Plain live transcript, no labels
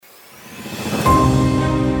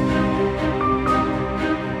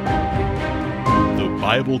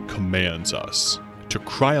Bible commands us to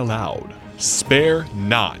cry aloud, "Spare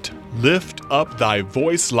not, lift up thy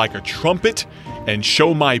voice like a trumpet, and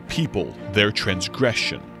show my people their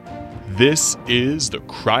transgression." This is the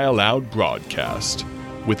Cry Aloud broadcast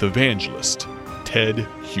with evangelist Ted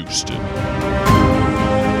Houston.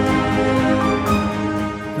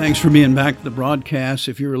 Thanks for being back to the broadcast.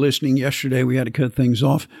 If you were listening yesterday, we had to cut things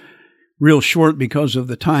off real short because of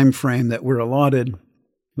the time frame that we're allotted.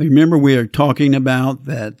 Remember, we are talking about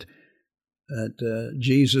that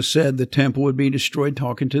Jesus said the temple would be destroyed,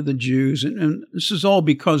 talking to the Jews. And this is all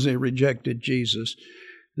because they rejected Jesus.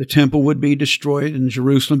 The temple would be destroyed and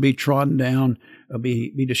Jerusalem be trodden down,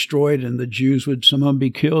 be destroyed, and the Jews would, some of them be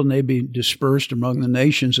killed, and they'd be dispersed among the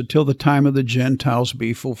nations until the time of the Gentiles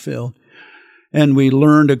be fulfilled. And we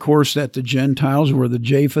learned, of course, that the Gentiles were the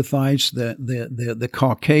Japhethites, the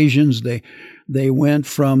Caucasians. They went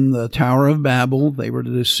from the Tower of Babel. They were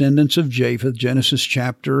the descendants of Japheth, Genesis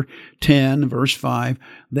chapter 10, verse 5.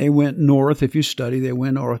 They went north. If you study, they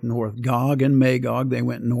went north. Gog and Magog, they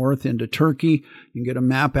went north into Turkey. You can get a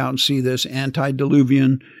map out and see this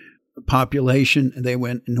antediluvian population. They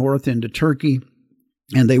went north into Turkey,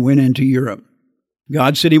 and they went into Europe.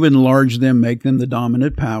 God said he would enlarge them, make them the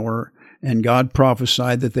dominant power, and God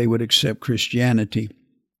prophesied that they would accept Christianity.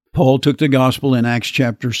 Paul took the gospel in Acts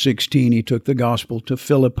chapter 16. He took the gospel to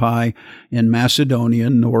Philippi in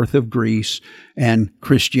Macedonia, north of Greece, and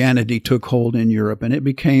Christianity took hold in Europe, and it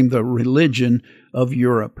became the religion of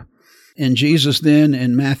Europe. And Jesus then,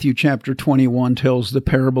 in Matthew chapter 21, tells the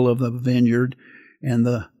parable of the vineyard and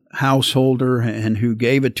the householder and who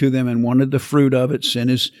gave it to them and wanted the fruit of it, sent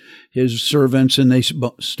his servants, and they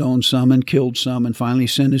stoned some and killed some, and finally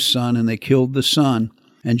sent his son, and they killed the son.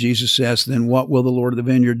 And Jesus asked, then what will the Lord of the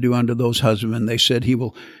vineyard do unto those husbandmen? They said he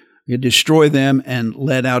will destroy them and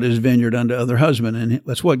let out his vineyard unto other husbandmen. And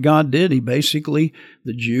that's what God did.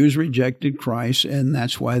 The Jews rejected Christ, and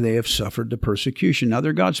that's why they have suffered the persecution. Now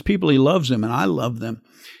they're God's people. He loves them, and I love them.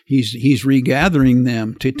 He's regathering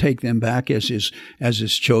them to take them back as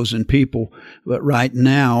his chosen people. But right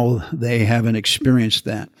now, they haven't experienced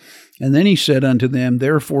that. And then he said unto them,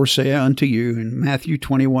 therefore say unto you, in Matthew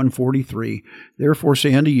 21:43, therefore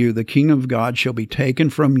say unto you, the kingdom of God shall be taken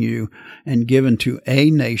from you and given to a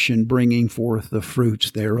nation, bringing forth the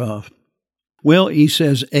fruits thereof. Well, he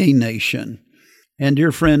says a nation. And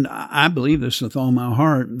dear friend, I believe this with all my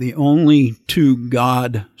heart. The only two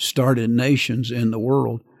God-started nations in the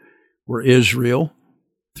world were Israel.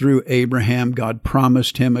 Through Abraham, God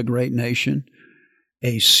promised him a great nation,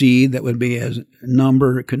 a seed that would be as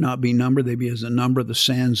number, it could not be numbered, they'd be as the number of the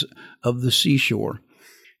sands of the seashore.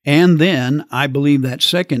 And then I believe that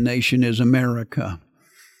second nation is America.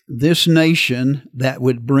 This nation that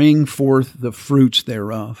would bring forth the fruits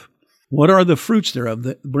thereof. What are the fruits thereof?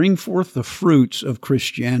 That bring forth the fruits of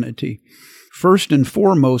Christianity. First and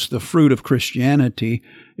foremost, the fruit of Christianity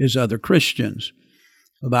is other Christians.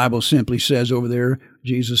 The Bible simply says over there,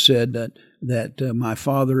 Jesus said that my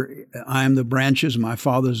Father, I am the branches, my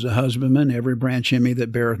Father is the husbandman. Every branch in me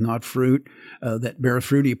that beareth not fruit, that beareth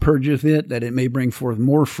fruit, he purgeth it, that it may bring forth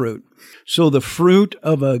more fruit. So the fruit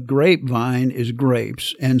of a grapevine is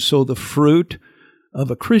grapes, and so the fruit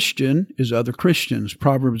of a Christian is other Christians.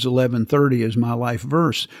 Proverbs 11:30 is my life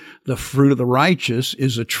verse. The fruit of the righteous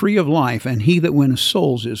is a tree of life, and he that winneth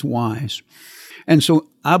souls is wise. And so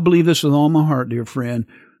I believe this with all my heart, dear friend.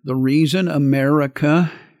 The reason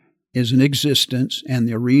America is in existence and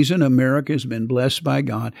the reason America has been blessed by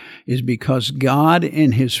God is because God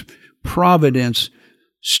in his providence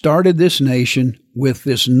started this nation with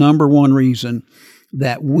this number one reason,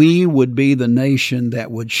 that we would be the nation that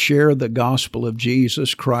would share the gospel of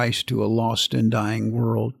Jesus Christ to a lost and dying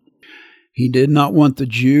world. He did not want the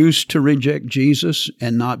Jews to reject Jesus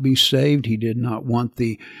and not be saved. He did not want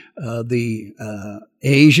the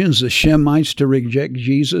Asians, the Shemites, to reject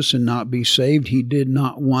Jesus and not be saved. He did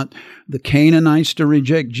not want the Canaanites to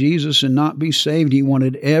reject Jesus and not be saved. He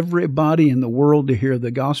wanted everybody in the world to hear the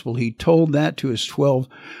gospel. He told that to his 12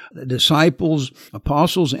 disciples,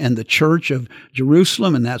 apostles, and the church of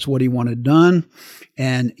Jerusalem, and that's what he wanted done.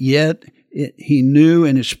 And yet he knew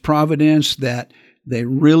in his providence that they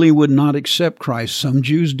really would not accept Christ. Some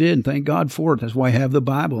Jews did, and thank God for it. That's why I have the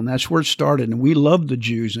Bible, and that's where it started. And we love the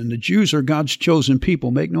Jews, and the Jews are God's chosen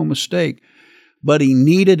people, make no mistake. But he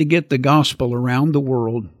needed to get the gospel around the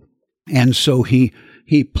world, and so he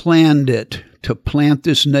planned it to plant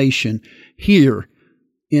this nation here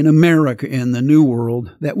in America, in the New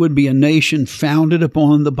World, that would be a nation founded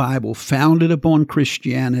upon the Bible, founded upon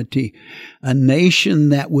Christianity, a nation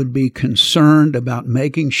that would be concerned about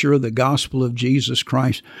making sure the gospel of Jesus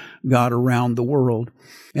Christ got around the world.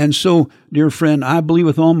 And so, dear friend, I believe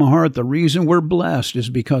with all my heart the reason we're blessed is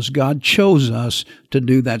because God chose us to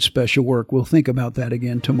do that special work. We'll think about that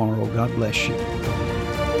again tomorrow. God bless you.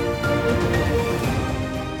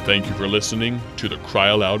 Thank you for listening to the Cry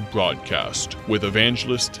Aloud broadcast with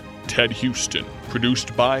evangelist Ted Houston,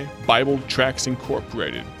 produced by Bible Tracts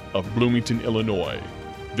Incorporated of Bloomington, Illinois.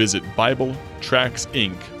 Visit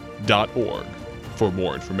BibleTractsInc.org for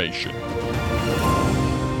more information.